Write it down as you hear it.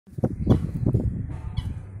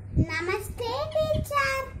Namaste,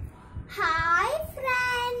 teacher. Hi,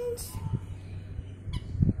 friends.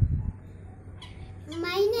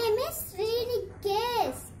 My name is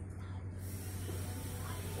Nikesh.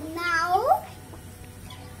 Now,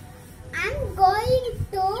 I'm going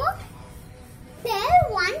to tell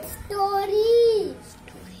one story.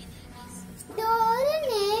 Story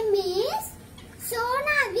name is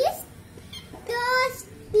Sona is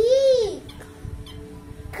thirsty.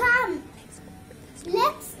 Come,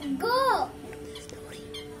 let's go.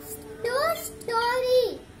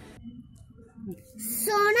 Story.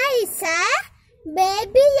 Sona is a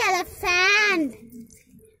baby elephant.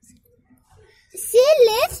 She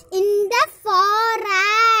lives in the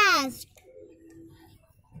forest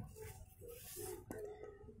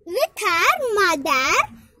with her mother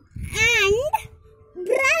and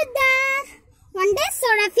brother. One day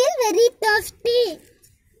Sona feels very thirsty.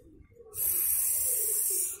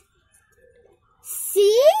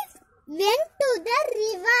 She went to the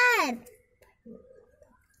river,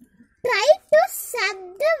 tried to suck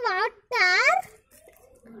the water,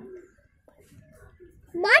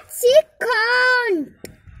 but she can't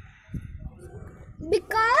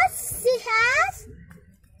because she has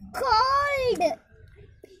cold.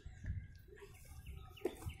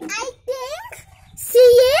 I think she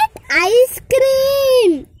ate ice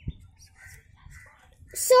cream,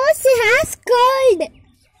 so she has cold.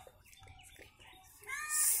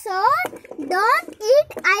 So don't eat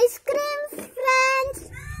ice cream, friends.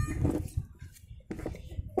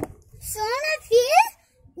 Sona feels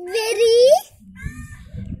very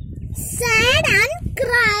sad and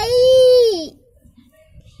cry.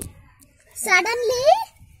 Suddenly,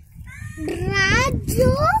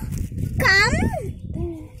 Raju come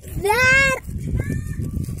there.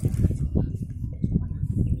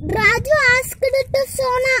 Raju asked to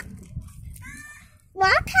Sona,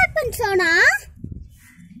 "What happened, Sona?"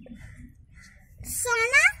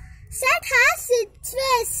 Sona said her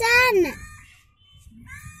situation.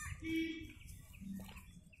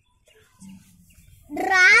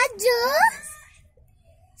 Raju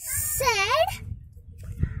said